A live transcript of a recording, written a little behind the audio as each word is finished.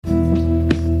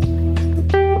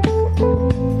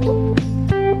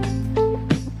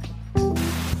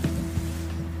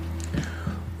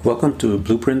Welcome to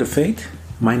Blueprint of Faith.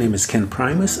 My name is Ken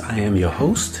Primus. I am your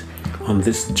host on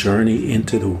this journey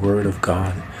into the Word of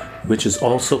God, which is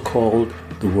also called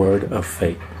the Word of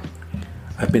Faith.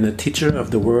 I've been a teacher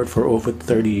of the Word for over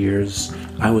 30 years.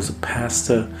 I was a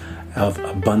pastor of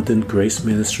Abundant Grace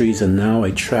Ministries, and now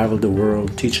I travel the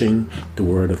world teaching the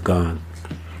Word of God.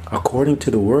 According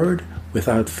to the Word,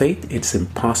 without faith, it's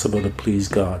impossible to please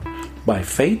God. By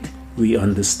faith, we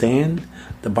understand.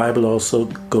 The Bible also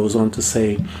goes on to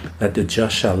say that the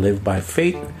just shall live by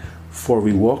faith, for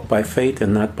we walk by faith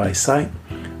and not by sight.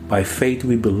 By faith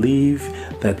we believe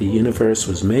that the universe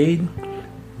was made.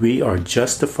 We are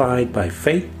justified by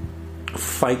faith.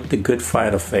 Fight the good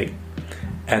fight of faith.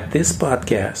 At this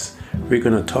podcast, we're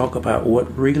going to talk about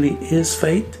what really is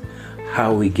faith,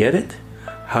 how we get it,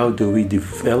 how do we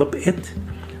develop it,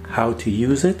 how to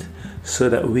use it, so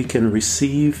that we can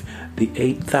receive the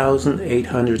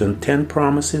 8,810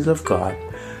 promises of God,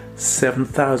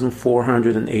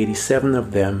 7,487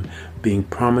 of them being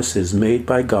promises made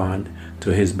by God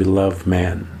to His beloved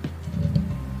man.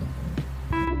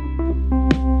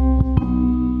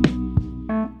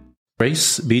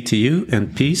 Grace be to you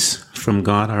and peace from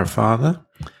God our Father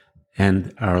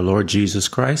and our Lord Jesus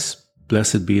Christ.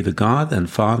 Blessed be the God and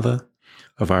Father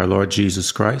of our Lord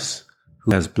Jesus Christ,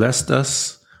 who has blessed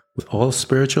us with all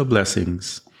spiritual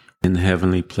blessings in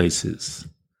heavenly places.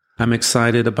 I'm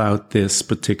excited about this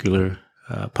particular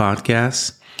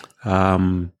podcast.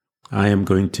 I am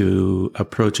going to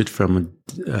approach it from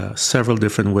several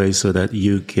different ways so that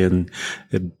you can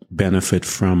benefit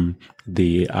from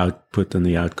the output and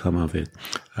the outcome of it.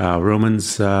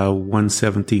 Romans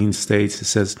 1:17 states, it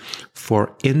says,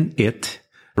 "For in it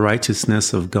the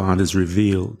righteousness of God is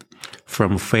revealed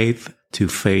from faith to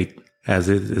faith, as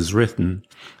it is written,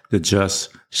 the just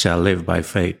shall live by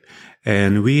faith."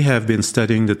 And we have been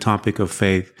studying the topic of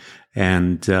faith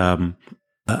and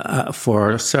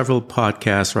for several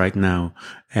podcasts right now.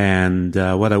 And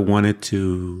what I wanted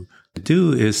to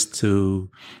do is to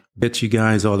get you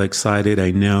guys all excited.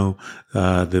 I know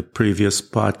the previous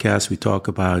podcast we talked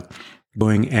about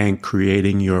going and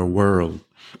creating your world.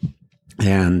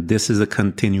 And this is a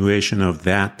continuation of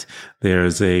that.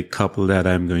 There's a couple that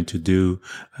I'm going to do,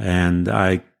 and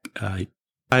I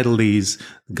title these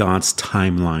God's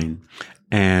Timeline.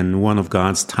 And one of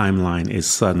God's timeline is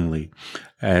suddenly.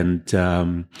 And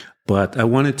but I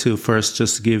wanted to first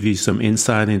just give you some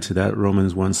insight into that.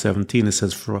 Romans 1:17, it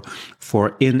says,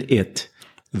 for in it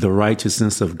the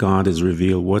righteousness of God is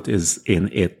revealed. What is in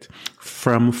it?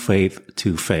 From faith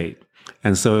to faith.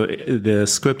 And so the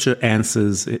scripture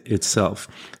answers itself.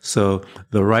 So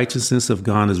the righteousness of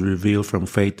God is revealed from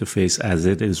faith to faith, as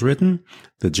it is written,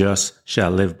 the just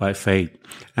shall live by faith.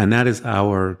 And that is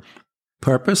our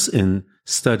purpose in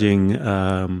studying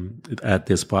at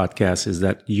this podcast, is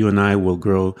that you and I will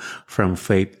grow from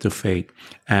faith to faith.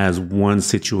 As one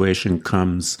situation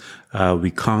comes,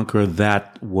 we conquer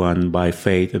that one by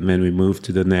faith, and then we move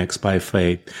to the next by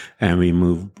faith, and we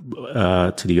move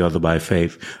to the other by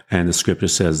faith. And the scripture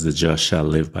says the just shall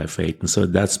live by faith. And so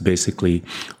that's basically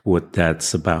what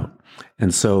that's about.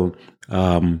 And so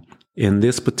in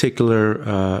this particular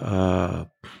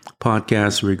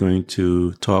podcast, we're going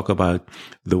to talk about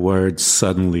the word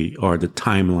suddenly, or the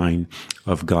timeline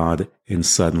of God in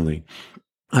suddenly.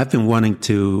 I've been wanting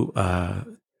to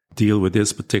deal with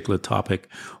this particular topic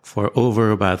for over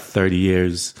about 30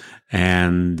 years.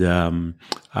 And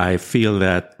I feel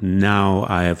that now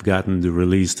I have gotten the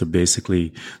release to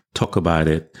basically talk about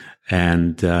it.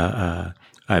 And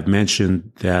I've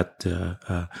mentioned that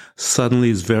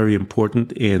suddenly is very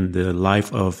important in the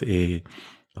life of a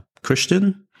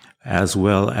Christian as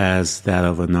well as that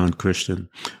of a non-Christian.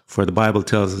 For the Bible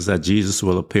tells us that Jesus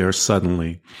will appear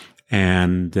suddenly.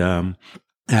 And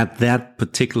at that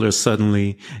particular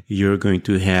suddenly, you're going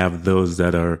to have those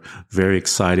that are very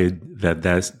excited that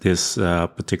this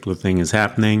particular thing is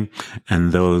happening,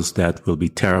 and those that will be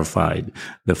terrified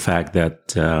the fact that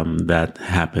that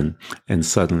happened and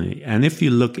suddenly. And if you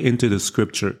look into the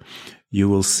scripture, you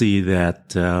will see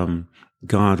that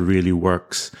God really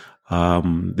works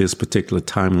this particular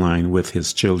timeline with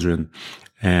His children.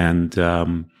 And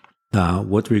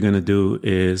what we're going to do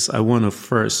is, I want to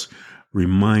first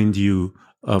remind you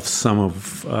of some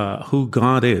of who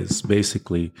God is,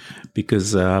 basically,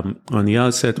 because on the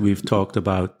outset, we've talked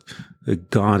about that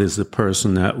God is the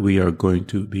person that we are going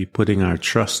to be putting our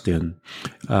trust in,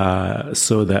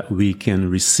 so that we can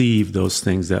receive those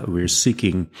things that we're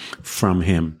seeking from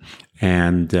Him.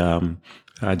 And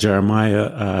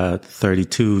Jeremiah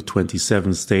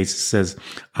 32:27 states, it says,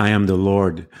 "I am the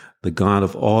Lord, the God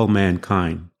of all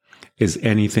mankind. Is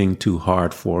anything too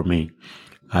hard for me?"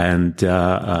 And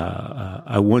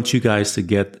I want you guys to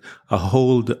get a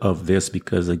hold of this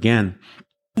because, again,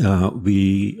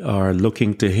 we are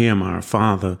looking to him, our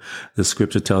Father. The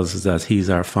scripture tells us that he's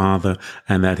our Father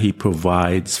and that he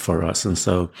provides for us. And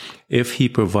so if he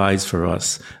provides for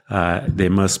us, there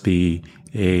must be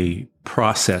a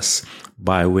process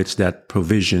by which that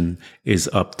provision is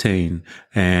obtained.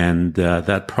 And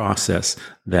that process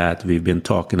that we've been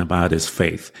talking about is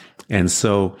faith. And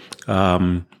so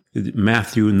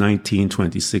Matthew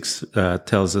 19:26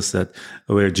 tells us that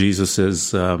where Jesus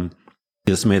says,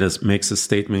 makes a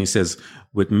statement. He says,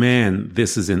 with man,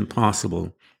 this is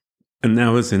impossible. And that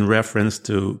was in reference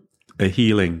to a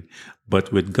healing.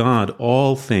 But with God,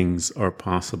 all things are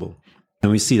possible.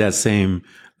 And we see that same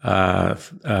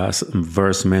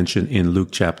verse mentioned in Luke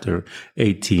chapter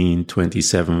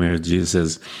 18:27, where Jesus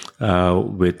says,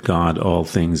 with God, all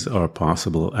things are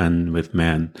possible. And with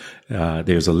man,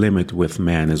 there's a limit with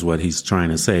man is what he's trying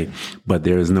to say. But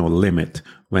there is no limit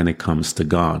when it comes to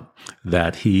God,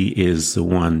 that he is the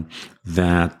one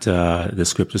that the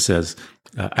scripture says,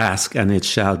 ask and it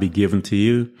shall be given to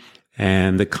you.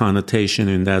 And the connotation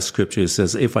in that scripture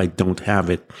says, if I don't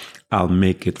have it, I'll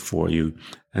make it for you.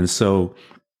 And so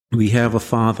we have a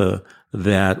Father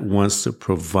that wants to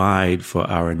provide for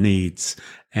our needs,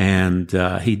 and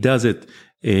he does it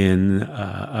in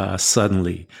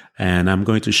suddenly. And I'm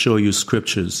going to show you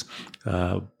scriptures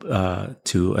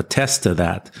to attest to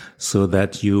that, so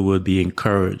that you would be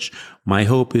encouraged. My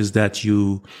hope is that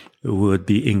you would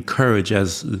be encouraged,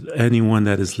 as anyone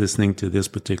that is listening to this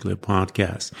particular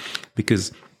podcast,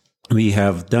 because we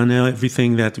have done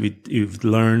everything that you've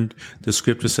learned. The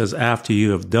scripture says, after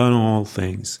you have done all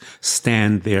things,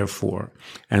 stand therefore.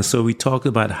 And so we talk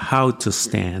about how to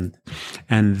stand.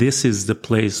 And this is the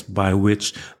place by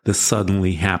which the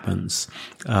suddenly happens.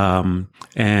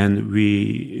 And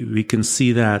we can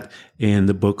see that in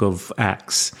the book of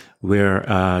Acts, where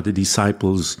the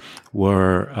disciples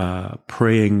were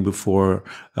praying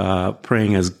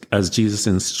as Jesus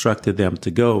instructed them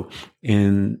to go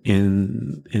in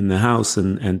the house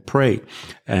and pray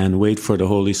and wait for the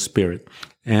Holy Spirit.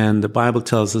 And the Bible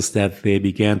tells us that they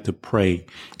began to pray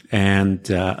and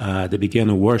they began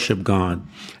to worship God,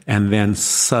 and then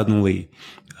suddenly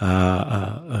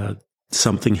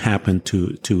something happened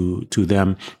to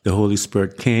them. The Holy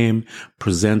Spirit came,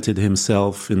 presented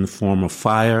himself in the form of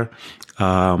fire,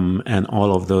 and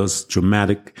all of those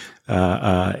dramatic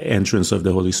entrance of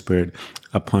the Holy Spirit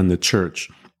upon the church.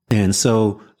 And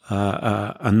so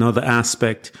another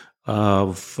aspect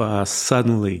of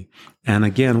suddenly, and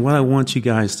again, what I want you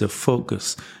guys to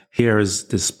focus here is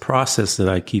this process that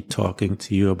I keep talking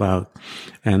to you about.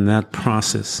 And that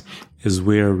process is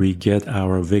where we get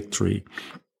our victory.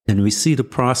 And we see the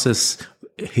process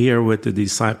here with the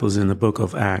disciples in the book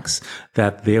of Acts,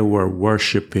 that they were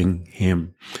worshiping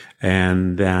him,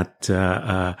 and that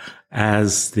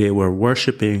as they were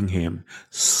worshiping him,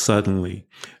 suddenly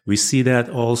we see that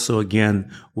also again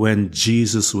when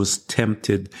Jesus was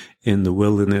tempted in the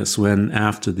wilderness, when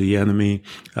after Jesus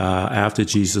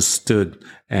stood,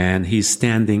 and he's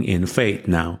standing in faith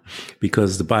now,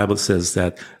 because the Bible says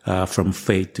that from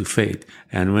faith to faith.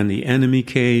 And when the enemy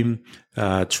came,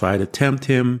 try to tempt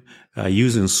him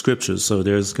using scriptures. So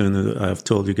I've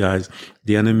told you guys,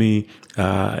 the enemy,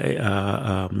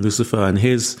 Lucifer and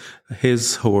his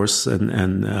horse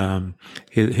and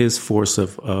his force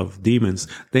of demons,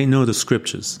 they know the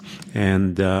scriptures,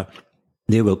 and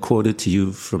they will quote it to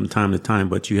you from time to time,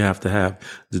 but you have to have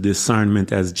the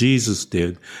discernment as Jesus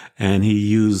did, and he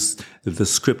used the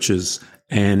scriptures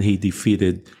and he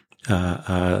defeated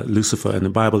Lucifer. And the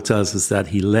Bible tells us that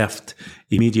he left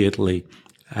immediately.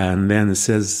 And then it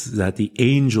says that the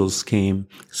angels came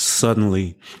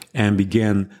suddenly and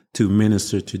began to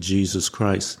minister to Jesus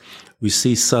Christ. We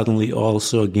see suddenly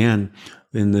also again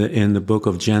in the book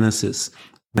of Genesis,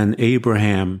 when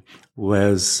Abraham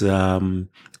was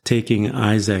taking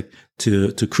Isaac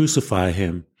to crucify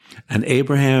him. And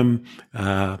Abraham,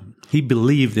 he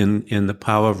believed in the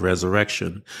power of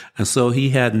resurrection. And so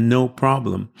he had no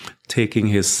problem taking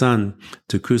his son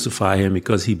to crucify him,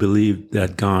 because he believed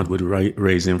that God would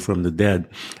raise him from the dead.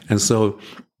 And so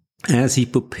as he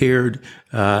prepared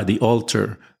the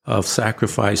altar of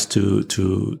sacrifice to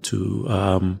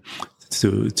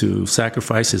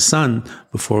sacrifice his son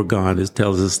before God, it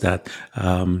tells us that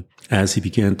as he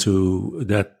began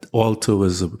that altar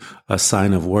was a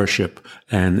sign of worship,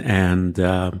 and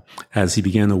as he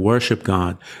began to worship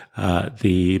God,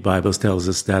 the Bible tells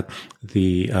us that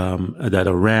that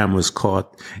a ram was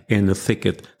caught in the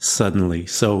thicket suddenly.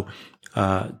 So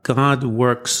God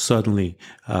works suddenly.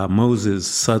 Moses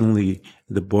suddenly,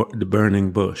 the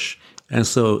burning bush. And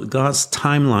so God's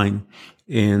timeline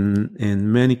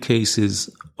in many cases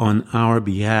on our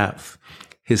behalf,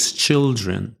 his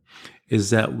children, is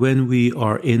that when we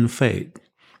are in faith,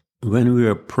 when we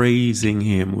are praising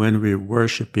him, when we're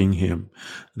worshiping him,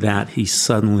 that he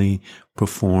suddenly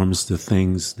performs the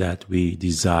things that we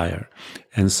desire.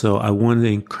 And so I want to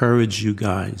encourage you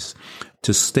guys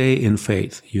to stay in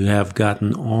faith. You have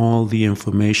gotten all the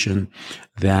information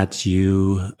that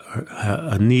you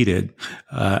needed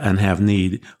and have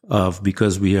need of,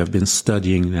 because we have been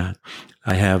studying that.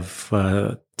 I have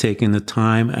taken the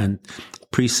time and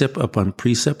precept upon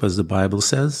precept, as the Bible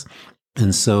says.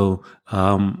 And so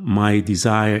my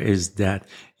desire is that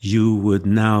you would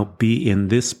now be in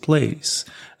this place,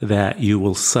 that you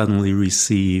will suddenly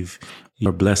receive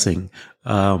your blessing.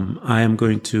 I am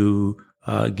going to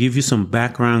give you some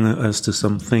background as to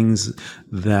some things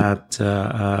that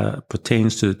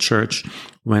pertains to the church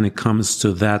when it comes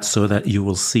to that, so that you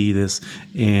will see this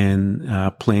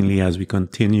in plainly as we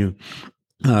continue.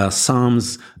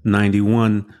 Psalms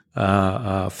 91,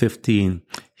 15.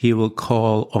 He will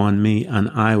call on me and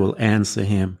I will answer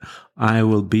him. I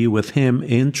will be with him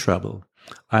in trouble.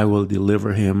 I will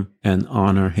deliver him and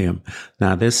honor him.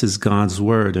 Now, this is God's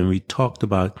word. And we talked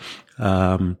about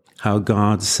how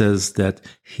God says that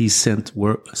he sent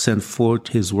forth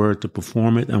his word to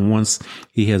perform it. And once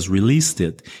he has released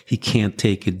it, he can't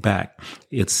take it back.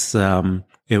 We've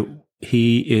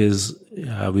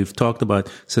talked about,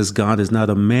 says God is not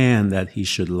a man that he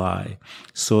should lie.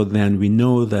 So then we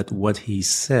know that what he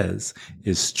says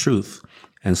is truth.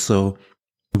 And so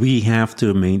we have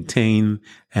to maintain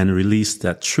and release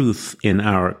that truth in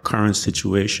our current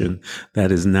situation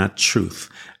that is not truth.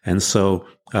 And so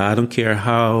I don't care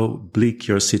how bleak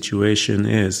your situation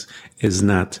is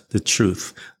not the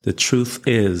truth. The truth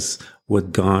is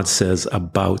what God says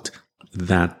about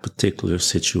that particular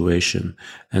situation.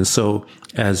 And so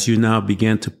as you now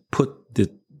begin to put the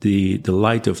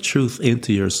light of truth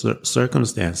into your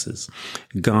circumstances,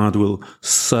 God will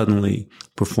suddenly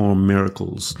perform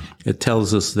miracles. It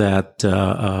tells us that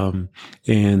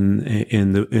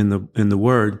in the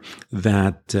word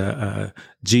that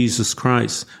Jesus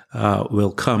Christ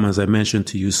will come, as I mentioned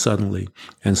to you, suddenly.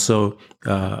 And so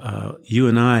you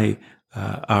and I,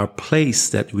 our place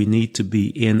that we need to be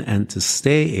in and to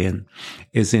stay in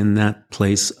is in that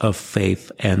place of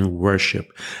faith and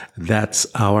worship. That's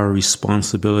our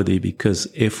responsibility, because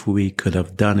if we could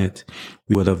have done it,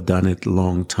 we would have done it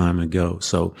long time ago.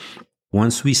 So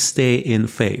once we stay in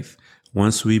faith,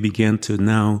 once we begin to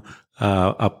now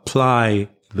apply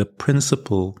the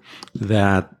principle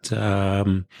that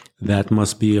that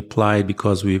must be applied,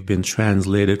 because we've been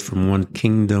translated from one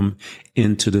kingdom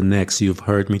into the next. You've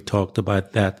heard me talk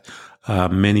about that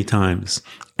many times.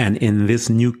 And in this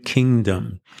new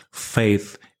kingdom,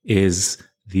 faith is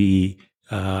the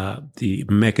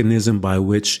mechanism by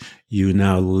which you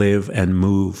now live and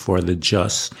move. For the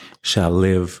just shall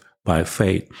live by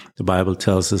faith. The Bible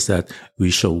tells us that we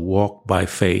shall walk by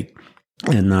faith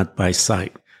and not by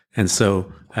sight. And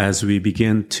so as we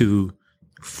begin to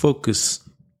focus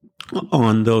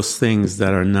on those things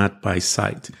that are not by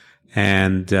sight,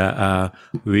 and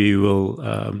we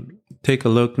will take a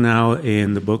look now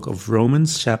in the book of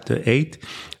Romans, chapter 8,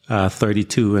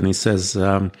 32, and it says,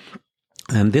 and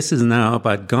this is now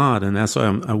about God, and that's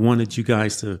why I wanted you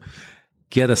guys to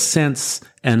get a sense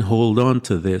and hold on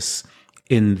to this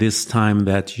in this time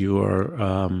that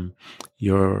you're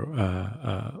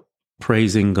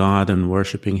praising God and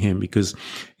worshiping him, because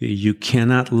you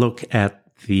cannot look at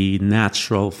the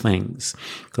natural things,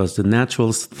 because the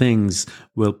natural things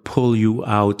will pull you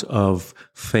out of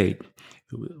faith.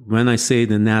 When I say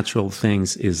the natural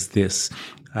things is this,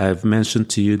 I've mentioned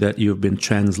to you that you've been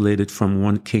translated from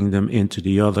one kingdom into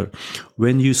the other.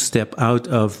 When you step out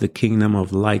of the kingdom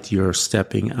of light, you're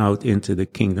stepping out into the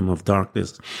kingdom of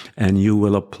darkness, and you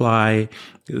will apply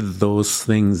those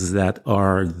things that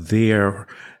are there.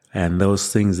 And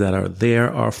those things that are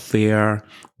there are fear,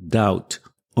 doubt,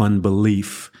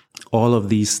 unbelief. All of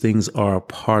these things are a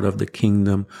part of the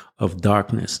kingdom of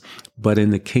darkness. But in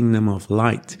the kingdom of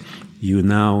light, you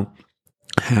now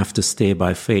have to stay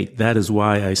by faith. That is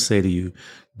why I say to you,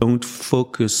 don't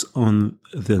focus on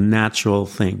the natural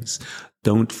things.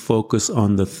 Don't focus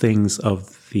on the things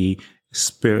of the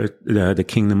spirit, the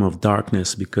kingdom of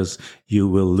darkness, because you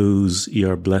will lose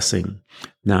your blessing.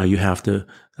 Now you have to,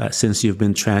 since you've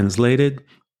been translated,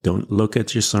 don't look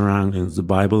at your surroundings. The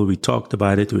Bible, we talked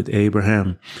about it with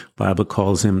Abraham. The Bible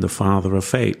calls him the father of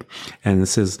faith. And it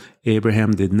says,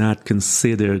 Abraham did not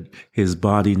consider his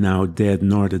body now dead,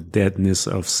 nor the deadness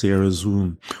of Sarah's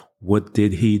womb. what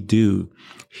did he do?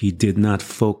 He did not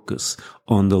focus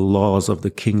on the laws of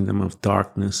the kingdom of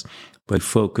darkness, but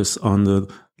focus on the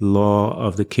law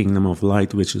of the kingdom of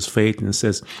light, which is faith. And it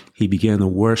says he began to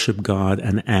worship God.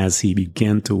 And as he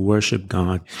began to worship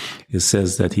God, it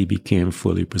says that he became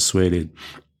fully persuaded.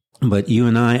 But you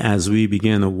and I, as we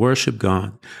begin to worship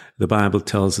God, the Bible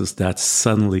tells us that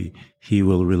suddenly he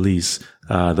will release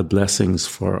the blessings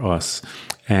for us.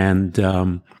 And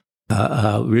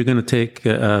we're going to take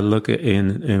a look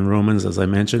in Romans, as I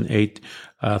mentioned,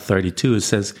 8:32. It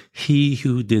says, he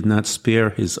who did not spare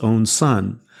his own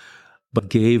son, but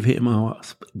gave him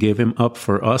up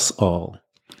for us all,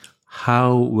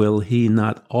 how will he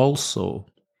not also,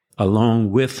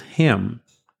 along with him,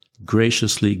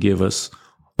 graciously give us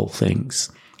all things?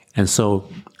 And so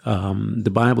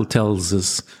the Bible tells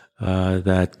us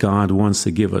that God wants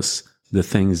to give us the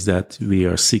things that we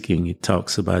are seeking. It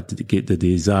talks about the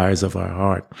desires of our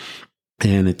heart.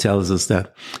 And it tells us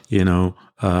that,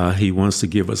 he wants to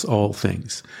give us all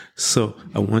things. So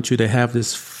I want you to have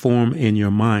this form in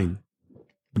your mind.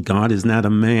 God is not a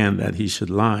man that he should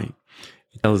lie.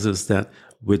 It tells us that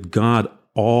with God,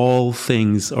 all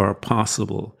things are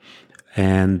possible.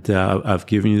 And I've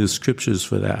given you the scriptures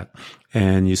for that.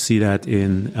 And you see that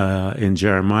in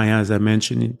Jeremiah, as I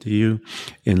mentioned to you,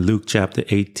 in Luke chapter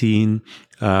 18,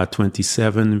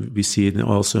 27. We see it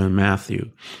also in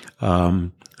Matthew. I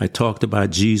talked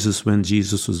about Jesus when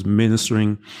Jesus was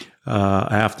ministering,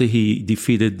 after he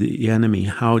defeated the enemy.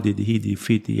 How did he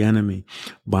defeat the enemy?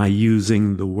 By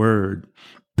using the word.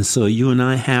 And so you and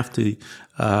I have to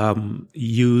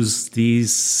use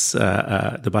these,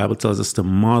 the Bible tells us to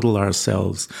model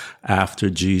ourselves after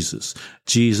Jesus.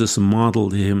 Jesus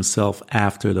modeled himself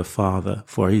after the Father,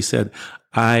 for he said,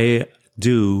 I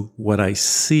do what I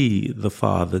see the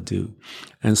Father do.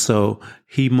 And so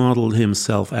he modeled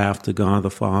himself after God the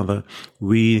Father.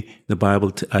 The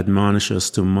Bible admonishes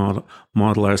us to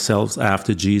model ourselves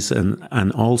after Jesus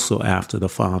and also after the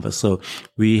Father. So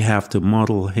we have to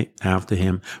model after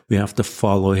him. We have to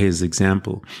follow his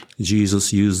example.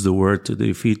 Jesus used the word to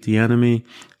defeat the enemy.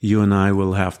 You and I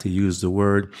will have to use the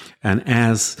word. And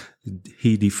as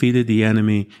he defeated the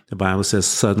enemy, the Bible says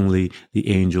suddenly the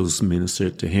angels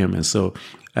ministered to him. And so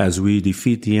as we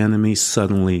defeat the enemy,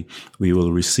 suddenly we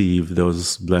will receive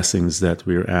those blessings that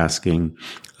we're asking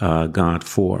God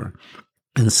for.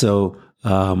 And so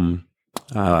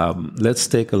let's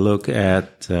take a look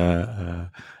at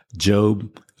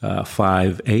Job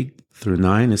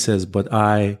 5:8-9. It says, But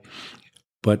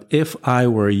if I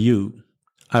were you,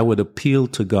 I would appeal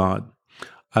to God.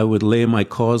 I would lay my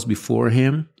cause before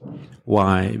him.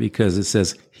 Why? Because it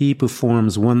says, he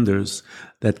performs wonders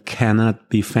that cannot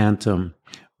be phantom,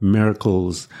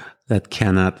 miracles that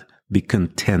cannot be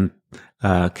counted.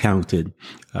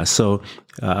 So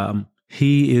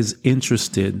he is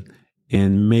interested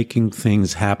in making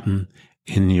things happen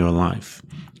in your life.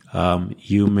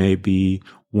 You may be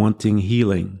wanting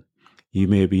healing. You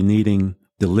may be needing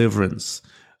deliverance.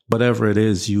 Whatever it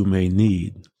is you may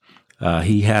need,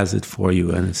 he has it for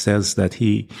you. And it says that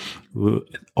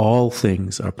all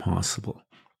things are possible.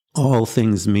 All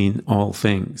things mean all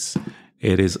things.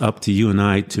 It is up to you and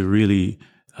I to really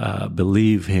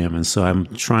believe him. And so I'm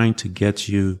trying to get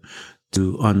you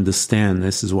to understand.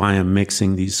 This is why I'm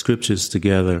mixing these scriptures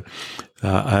together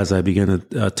as I begin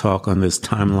to talk on this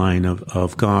timeline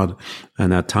of God.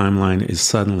 And that timeline is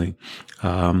suddenly.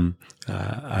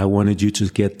 I wanted you to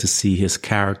get to see his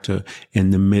character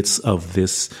in the midst of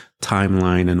this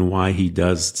timeline and why he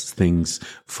does things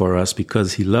for us,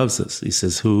 because he loves us. He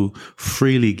says, who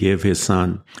freely gave his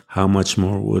son, how much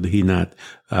more would he not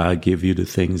give you the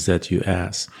things that you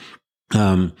ask?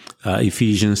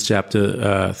 Ephesians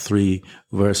chapter 3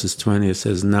 verses 20, it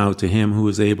says, now to him who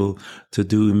is able to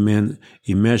do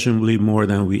immeasurably more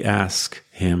than we ask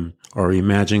him or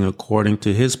imagine, according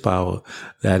to his power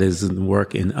that is at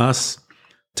work in us,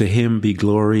 to him be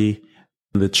glory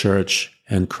in the church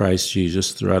and Christ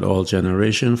Jesus throughout all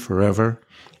generation, forever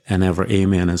and ever.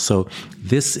 Amen. And so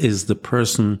this is the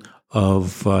person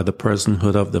of the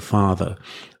personhood of the Father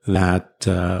that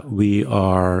we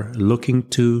are looking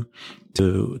to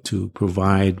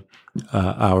provide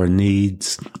our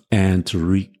needs and to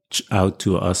reach out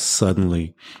to us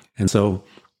suddenly. And so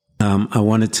I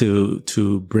wanted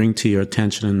to bring to your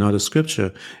attention another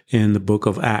scripture in the book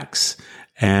of Acts,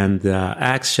 and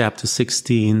Acts chapter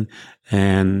 16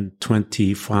 and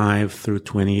 25 through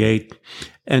 28.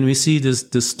 And we see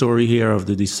this story here of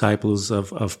the disciples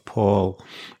of Paul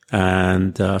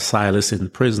and Silas in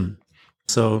prison.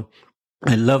 So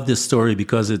I love this story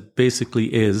because it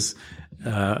basically is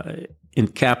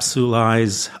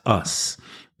encapsulize us,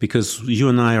 because you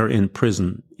and I are in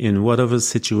prison in whatever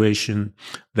situation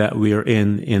that we are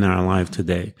in our life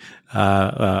today.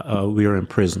 We are in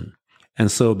prison. And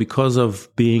so because of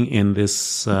being in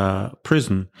this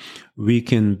prison, we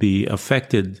can be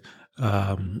affected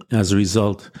as a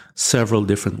result several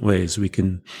different ways. We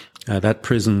can that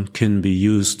prison can be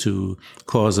used to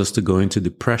cause us to go into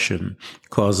depression,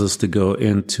 cause us to go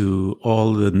into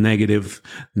all the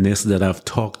negativeness that I've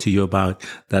talked to you about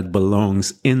that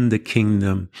belongs in the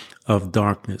kingdom of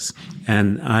darkness.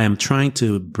 And I am trying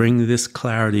to bring this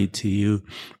clarity to you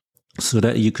so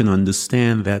that you can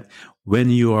understand that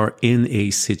when you are in a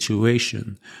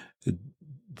situation,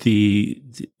 the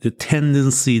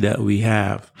tendency that we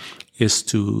have is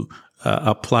to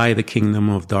apply the kingdom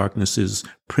of darkness's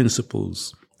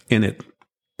principles in it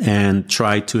and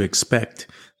try to expect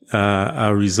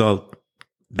a result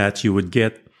that you would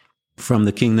get from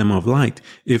the kingdom of light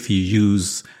if you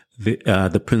use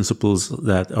the principles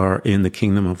that are in the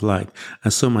kingdom of light.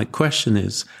 And so my question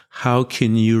is, how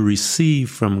can you receive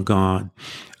from God?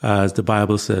 As the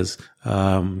Bible says,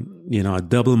 a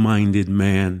double-minded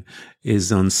man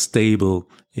is unstable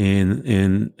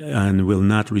and will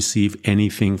not receive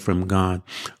anything from God.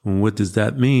 And what does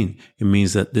that mean? It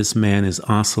means that this man is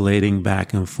oscillating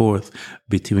back and forth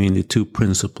between the two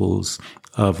principles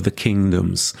of the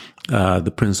kingdoms,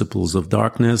 the principles of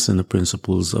darkness and the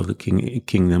principles of the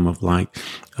kingdom of light,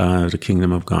 the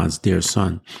kingdom of God's dear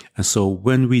Son. And so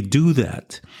when we do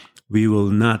that, we will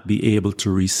not be able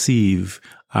to receive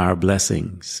our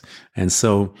blessings. And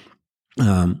so,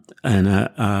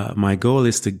 my goal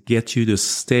is to get you to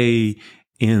stay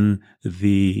in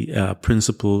the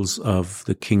principles of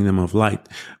the kingdom of light,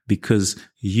 because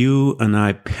you and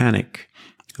I panic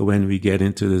when we get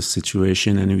into this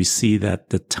situation and we see that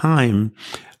the time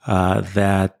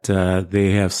that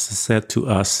they have said to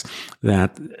us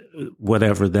that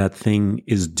whatever that thing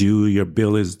is due, your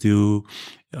bill is due,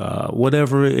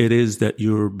 whatever it is that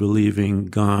you're believing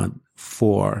God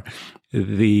for,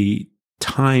 the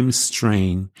time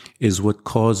strain is what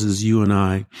causes you and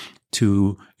I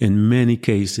to, in many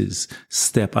cases,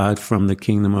 step out from the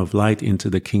kingdom of light into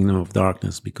the kingdom of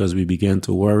darkness, because we begin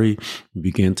to worry, we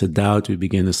begin to doubt, we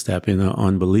begin to step in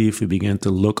unbelief, we begin to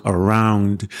look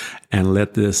around and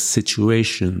let the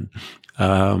situation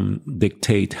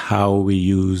dictate how we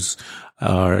use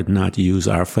or not use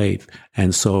our faith.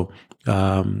 And so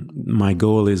my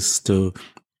goal is to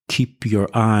keep your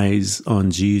eyes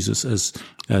on Jesus,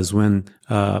 as when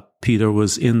Peter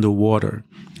was in the water,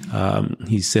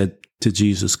 he said to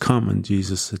Jesus, "Come," and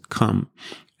Jesus said, "Come."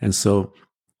 And so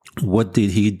what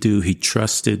did he do? He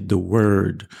trusted the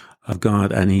word of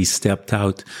God, and he stepped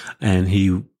out and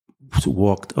he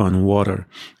walked on water.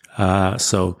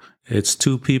 So it's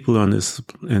two people in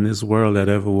this world that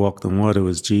ever walked on water. It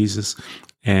was Jesus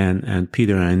and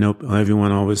Peter. I know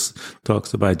everyone always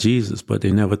talks about Jesus, but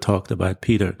they never talked about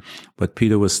Peter. But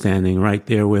Peter was standing right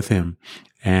there with him.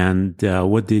 And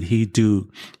what did he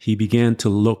do? He began to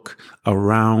look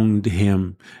around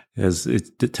him, as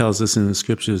it tells us in the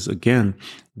scriptures again,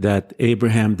 that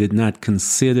Abraham did not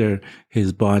consider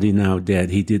his body now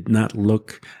dead. He did not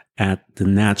look at the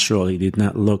natural. He did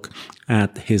not look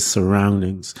at his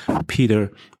surroundings.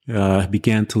 Peter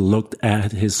began to look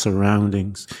at his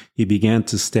surroundings. He began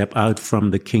to step out from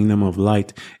the kingdom of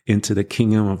light into the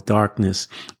kingdom of darkness,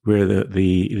 where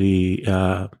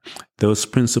those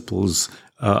principles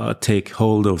take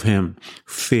hold of him: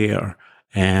 fear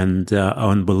and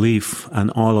unbelief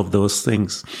and all of those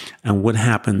things. And what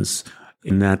happens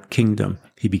in that kingdom?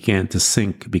 He began to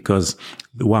sink. Because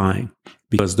why?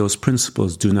 Because those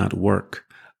principles do not work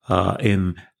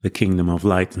in the kingdom of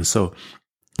light. And so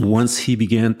once he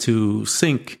began to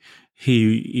sink,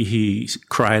 he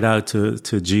cried out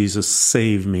to Jesus,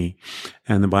 "Save me."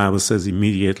 And the Bible says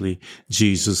immediately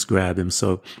Jesus grabbed him.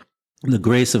 So the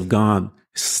grace of God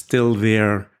is still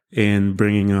there in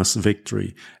bringing us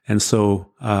victory. And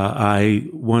so I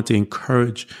want to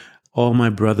encourage all my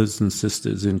brothers and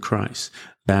sisters in Christ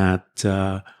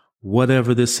that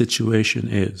whatever the situation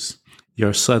is,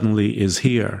 your suddenly is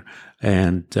here.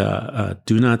 And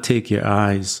do not take your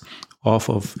eyes off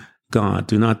of God.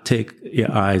 Do not take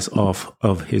your eyes off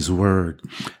of his word.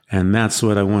 And that's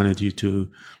what I wanted you to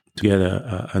get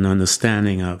an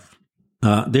understanding of.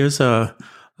 There's a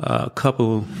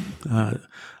couple,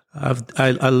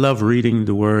 I love reading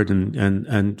the word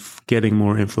and getting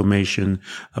more information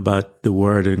about the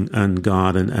word and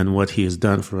God and what he has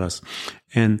done for us.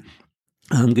 And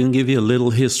I'm going to give you a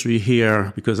little history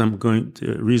here, because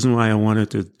the reason why I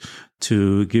wanted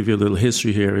to give you a little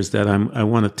history here is that I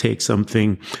want to take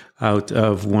something out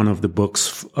of one of the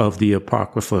books of the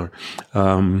Apocrypha,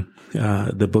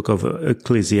 the book of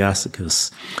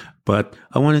Ecclesiasticus, But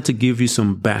I wanted to give you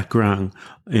some background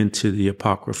into the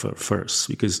Apocrypha first,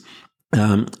 because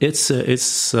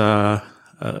it's a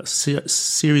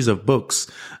series of books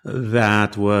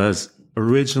that was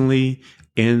originally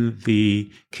in the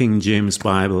King James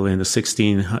Bible in the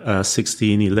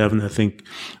 1611, I think,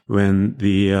 when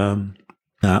the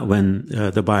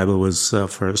Bible was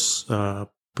first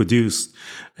produced.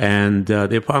 And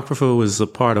the Apocrypha was a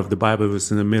part of the Bible. It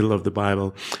was in the middle of the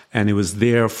Bible, and it was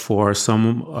there for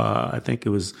some, I think it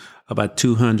was about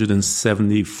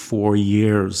 274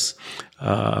 years.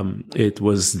 It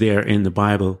was there in the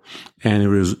Bible, and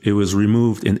it was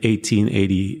removed in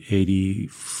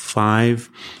 1885,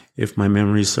 if my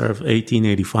memory serves,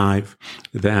 1885,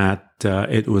 that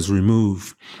it was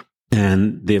removed.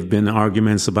 And there have been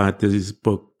arguments about these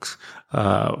books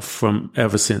from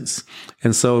ever since.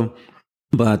 And so,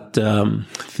 but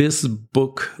this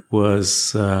book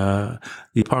was the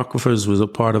Apocryphas was a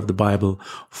part of the Bible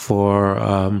for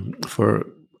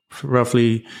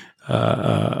roughly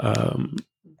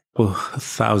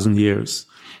 1,000 years.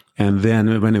 And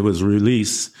then when it was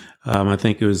released, I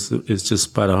think it's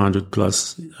just about 100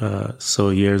 plus so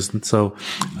years. And so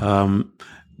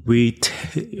we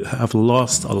have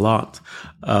lost a lot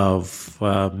of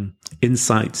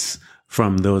insights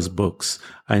from those books.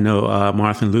 I know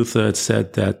Martin Luther had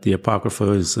said that the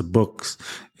Apocrypha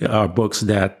are books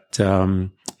that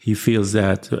he feels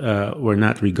that were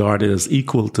not regarded as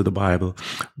equal to the Bible,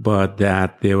 but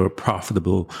that they were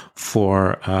profitable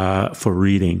for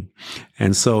reading.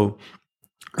 And so,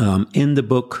 in the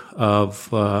book of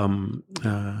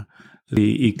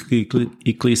the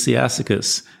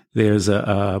Ecclesiasticus, there's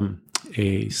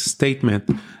a statement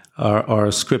or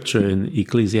a scripture in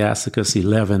Ecclesiasticus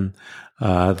 11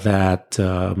 that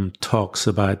talks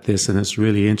about this, and it's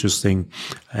really interesting.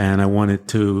 And I wanted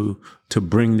to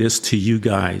bring this to you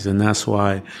guys, and that's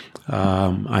why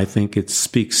I think it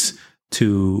speaks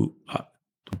to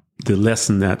the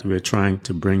lesson that we're trying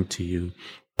to bring to you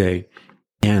today.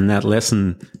 And that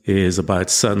lesson is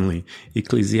about suddenly.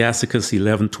 Ecclesiasticus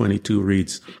 11:22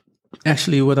 reads.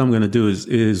 Actually, what I'm going to do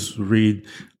is read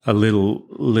a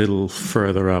little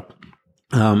further up.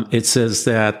 It says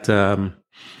that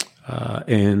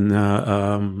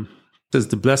says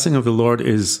the blessing of the Lord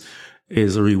is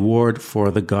a reward for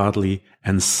the godly,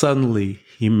 and suddenly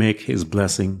he make his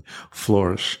blessing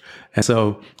flourish. And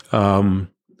so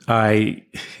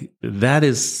that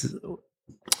is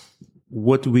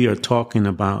what we are talking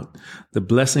about. The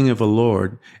blessing of the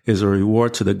Lord is a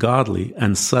reward to the godly,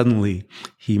 and suddenly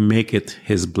he maketh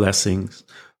his blessings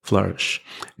flourish.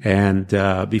 And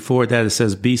before that, it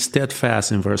says, be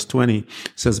steadfast in verse 20. It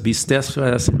says, be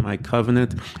steadfast in my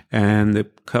covenant and the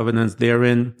covenants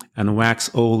therein, and wax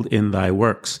old in thy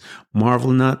works.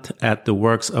 Marvel not at the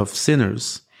works of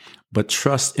sinners, but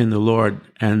trust in the Lord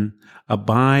and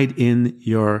abide in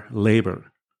your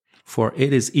labor. For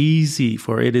it is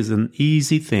an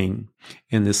easy thing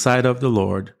in the sight of the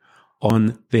Lord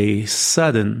on the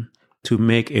sudden to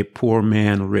make a poor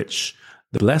man rich.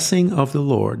 The blessing of the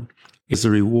Lord is a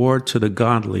reward to the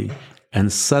godly,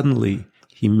 and suddenly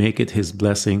he maketh his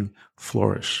blessing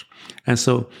flourish. And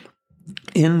so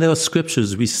in those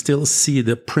scriptures, we still see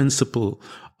the principle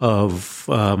of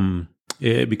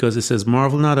because it says,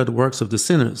 marvel not at the works of the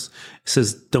sinners. It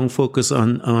says, don't focus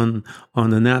on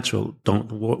the natural.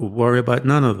 Don't worry about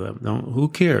none of them. Who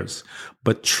cares?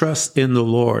 But trust in the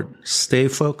Lord. Stay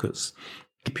focused.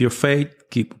 Keep your faith.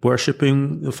 Keep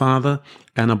worshiping the Father,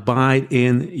 and abide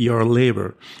in your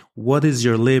labor. What is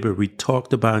your labor? We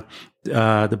talked about,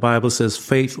 the Bible says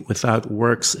faith without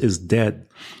works is dead.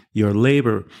 Your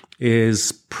labor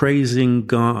is praising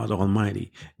God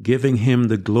Almighty, giving him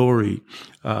the glory,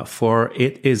 for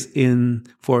it is an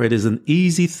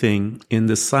easy thing in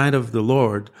the sight of the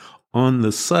Lord on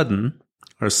the sudden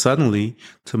or suddenly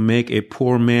to make a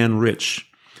poor man rich.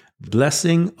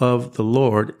 Blessing of the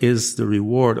Lord is the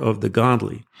reward of the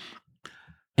godly,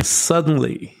 and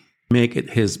suddenly make it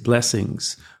his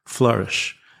blessings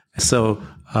flourish. So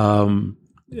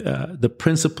the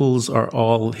principles are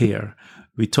all here.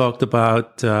 We talked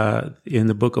about in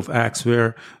the book of Acts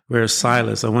where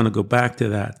Silas. I want to go back to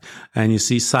that, and you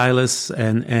see Silas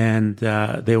and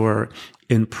they were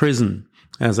in prison,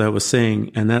 as I was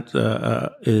saying, and that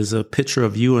is a picture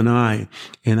of you and I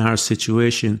in our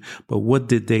situation. But what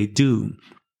did they do?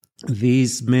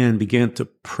 These men began to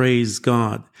praise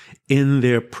God in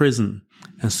their prison,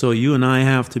 And so you and I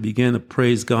have to begin to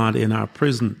praise God in our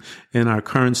prison, in our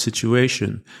current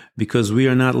situation, because we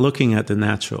are not looking at the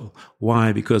natural.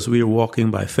 Why? Because we are walking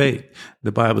by faith.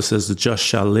 The Bible says the just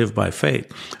shall live by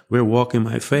faith. We're walking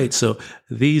by faith. So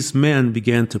these men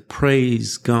began to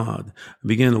praise God,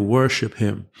 began to worship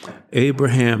him.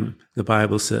 Abraham, the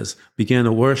Bible says, began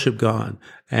to worship God,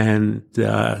 and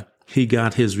he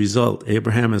got his result.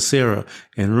 Abraham and Sarah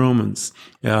in Romans.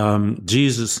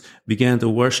 Jesus began to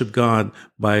worship God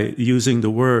by using the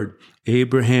word.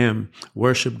 Abraham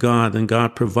worshiped God, and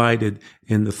God provided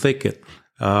in the thicket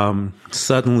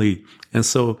suddenly. And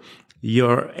so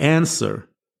your answer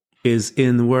is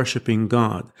in worshiping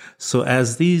God. So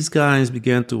as these guys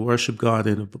began to worship God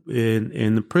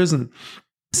in the prison,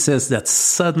 it says that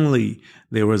suddenly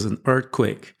there was an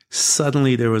earthquake.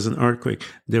 Suddenly there was an earthquake.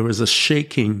 There was a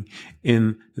shaking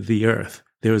in the earth.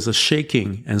 There was a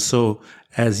shaking. And so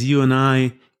as you and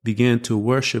I begin to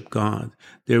worship God,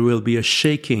 there will be a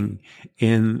shaking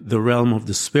in the realm of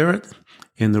the spirit,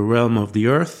 in the realm of the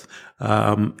earth.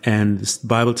 And the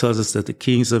Bible tells us that the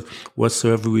kings of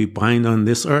whatsoever we bind on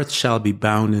this earth shall be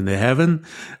bound in the heaven.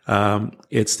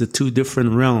 It's the two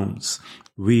different realms.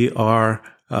 We are,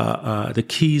 the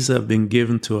keys have been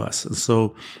given to us. And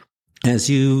so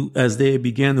as they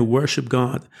began to worship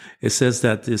God, it says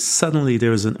that suddenly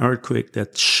there was an earthquake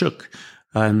that shook,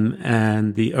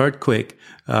 and the earthquake,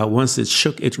 once it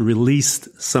shook, it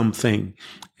released something.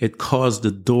 It caused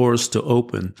the doors to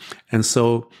open. And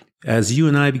so as you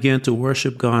and I began to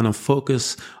worship God and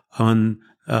focus on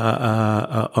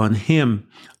him,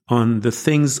 on the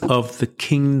things of the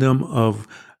kingdom of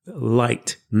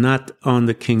light, not on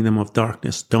the kingdom of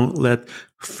darkness. Don't let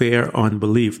fear,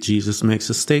 unbelief. Jesus makes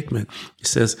a statement. He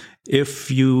says, if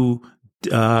you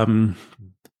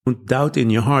doubt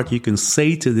in your heart, you can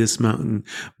say to this mountain,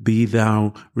 be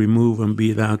thou removed and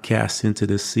be thou cast into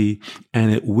the sea,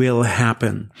 and it will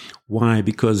happen. Why?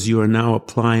 Because you are now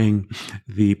applying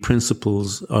the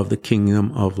principles of the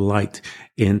kingdom of light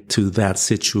into that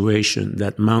situation,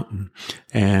 that mountain.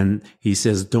 And he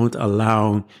says, don't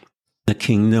allow the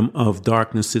kingdom of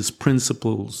darkness's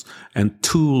principles and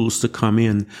tools to come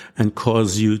in and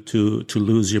cause you to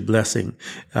lose your blessing.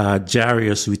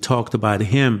 Jairus, we talked about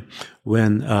him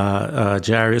when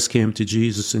Jairus came to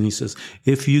Jesus, and he says,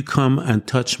 if you come and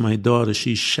touch my daughter,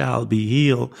 she shall be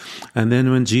healed. And then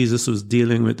when Jesus was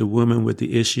dealing with the woman with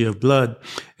the issue of blood,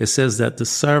 it says that the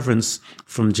servants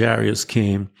from Jairus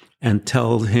came and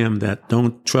told him that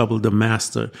don't trouble the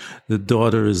master, the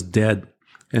daughter is dead.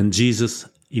 And Jesus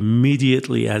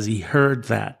immediately, as he heard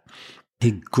that,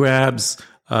 he grabs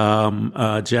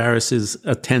Jairus'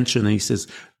 attention, and he says,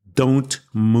 don't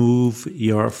move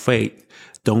your faith.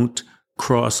 Don't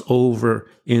cross over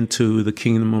into the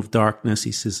kingdom of darkness.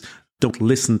 He says, don't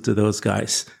listen to those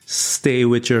guys. Stay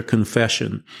with your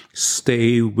confession.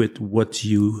 Stay with what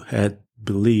you had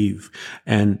believed.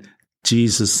 And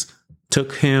Jesus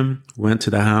took him, went to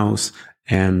the house,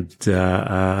 and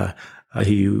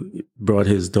he brought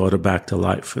his daughter back to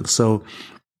life. And so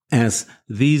as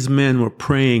these men were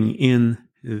praying in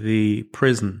the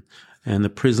prison, and the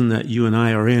prison that you and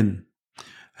I are in,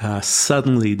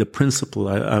 suddenly the principle,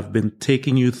 I've been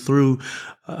taking you through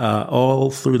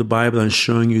all through the Bible and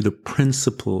showing you the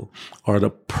principle or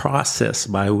the process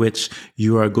by which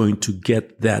you are going to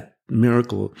get that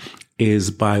miracle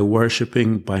is by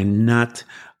worshiping, by not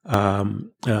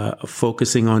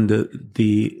focusing on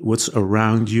the what's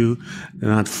around you,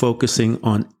 not focusing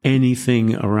on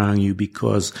anything around you,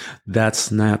 because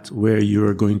that's not where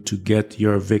you're going to get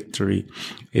your victory.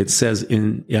 It says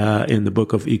in the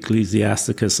book of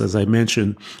Ecclesiasticus, as I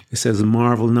mentioned, it says,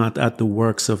 marvel not at the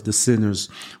works of the sinners,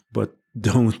 but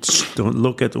don't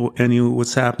look at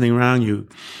what's happening around you.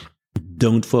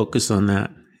 Don't focus on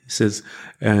that. It says,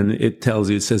 and it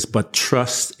tells you, it says, but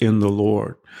trust in the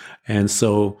Lord. And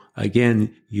so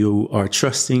again, you are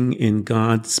trusting in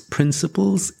God's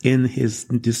principles in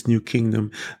this new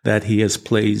kingdom that he has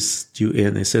placed you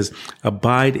in. It says,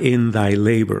 abide in thy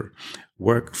labor.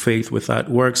 Faith without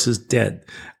works is dead.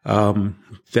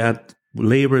 That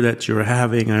labor that you're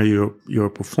having or you're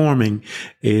performing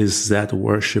is that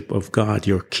worship of God.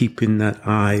 You're keeping that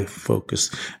eye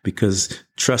focused, because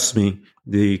trust me,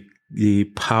 the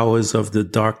powers of the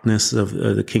darkness of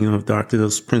the kingdom of darkness,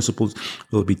 those principles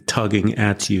will be tugging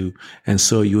at you. And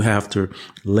so you have to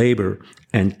labor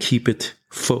and keep it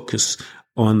focused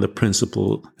on the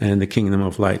principle and the kingdom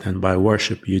of light. And by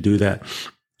worship, you do that.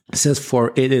 It says,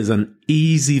 for it is an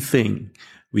easy thing.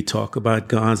 We talk about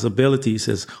God's ability. It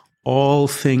says, all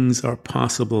things are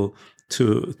possible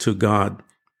to God.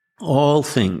 All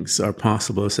things are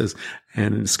possible. It says,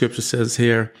 and the scripture says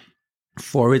here,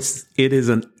 For it is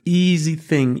an easy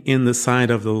thing in the sight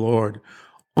of the Lord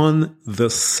on the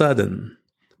sudden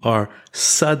or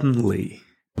suddenly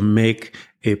make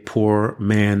a poor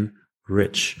man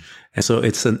rich. And so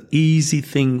it's an easy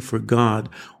thing for God,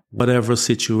 whatever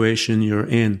situation you're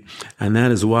in. And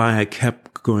that is why I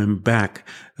kept going back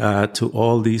to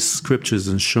all these scriptures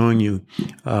and showing you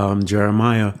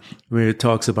Jeremiah, where it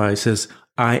talks about, it says,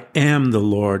 I am the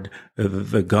Lord,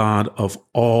 the God of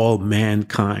all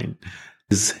mankind.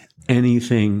 Is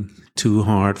anything too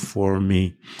hard for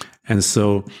me? And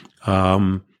so,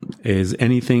 is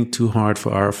anything too hard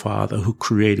for our Father who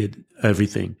created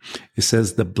everything? It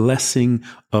says the blessing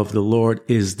of the Lord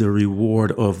is the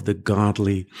reward of the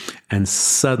godly, and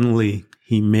suddenly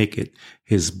he maketh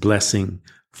his blessing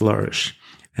flourish.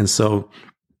 And so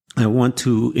I want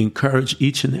to encourage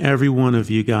each and every one of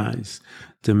you guys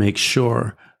to make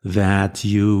sure that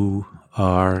you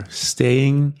are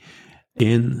staying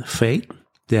in faith,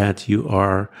 that you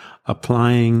are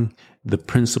applying the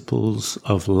principles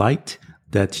of light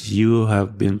that you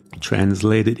have been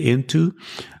translated into,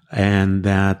 and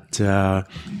that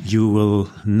you will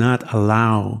not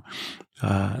allow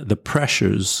the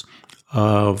pressures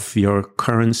of your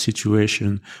current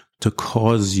situation to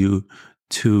cause you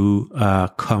to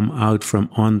come out from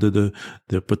under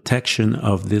the protection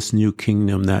of this new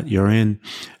kingdom that you're in,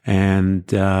 and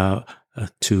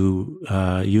to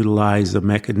utilize a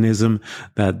mechanism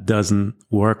that doesn't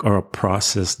work, or a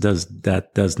process that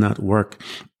does not work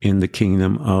in the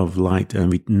kingdom of light. And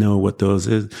we know what those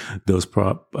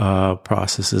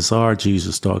processes are.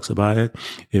 Jesus talks about it.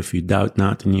 If you doubt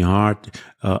not in your heart,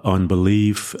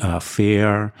 unbelief,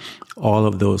 fear, all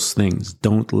of those things.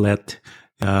 Don't let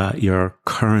your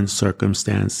current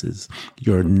circumstances,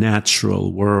 your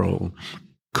natural world,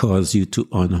 cause you to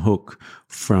unhook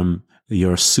from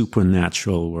your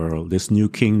supernatural world. This new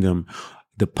kingdom,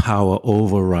 the power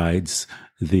overrides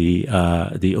the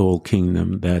old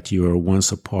kingdom that you were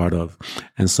once a part of.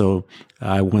 And so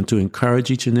I want to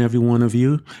encourage each and every one of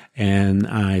you, and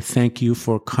I thank you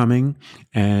for coming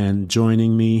and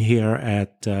joining me here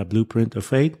at Blueprint of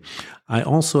Faith. I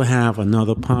also have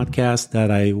another podcast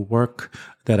that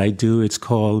I do. It's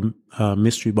called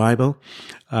Mystery Bible.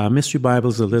 Mystery Bible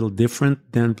is a little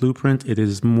different than Blueprint. It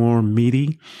is more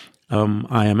meaty.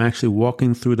 I am actually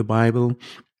walking through the Bible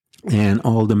and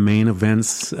all the main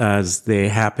events as they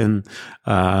happen.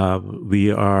 We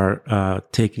are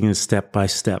taking it step by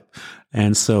step.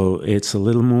 And so it's a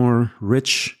little more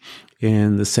rich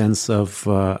in the sense of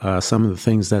some of the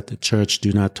things that the church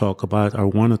do not talk about or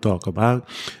want to talk about.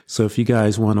 So if you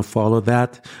guys want to follow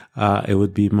that, it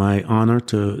would be my honor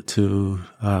to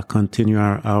continue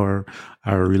our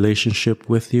relationship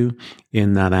with you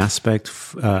in that aspect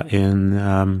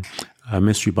in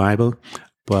Mystery Bible.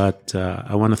 But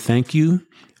I want to thank you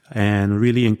and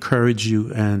really encourage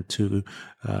you, and to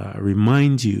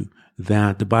remind you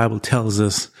that the Bible tells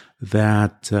us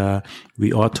that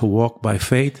we ought to walk by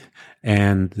faith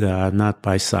and not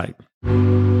by sight.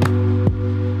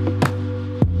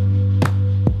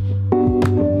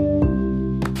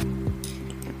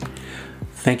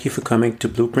 Thank you for coming to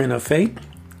Blueprint of Faith.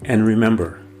 And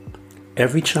remember,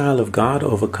 every child of God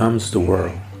overcomes the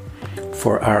world.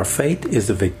 For our faith is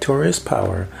the victorious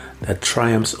power that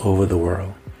triumphs over the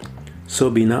world. So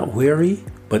be not weary,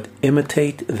 but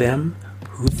imitate them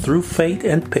who through faith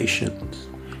and patience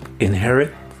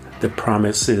inherit the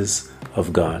promises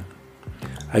of God.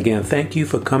 Again, thank you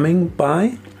for coming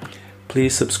by.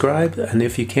 Please subscribe, and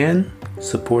if you can,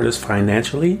 support us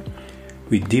financially.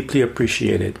 We deeply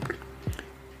appreciate it.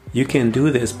 You can do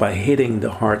this by hitting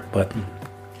the heart button.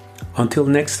 Until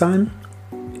next time,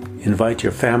 invite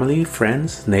your family,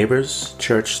 friends, neighbors,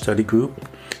 church study group,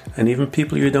 and even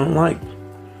people you don't like.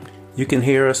 You can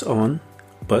hear us on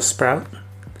Buzzsprout,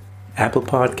 Apple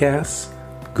Podcasts,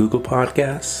 Google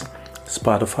Podcasts,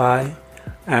 Spotify,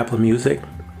 Apple Music,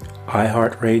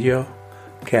 iHeartRadio,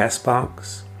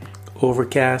 Castbox,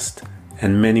 Overcast,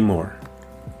 and many more.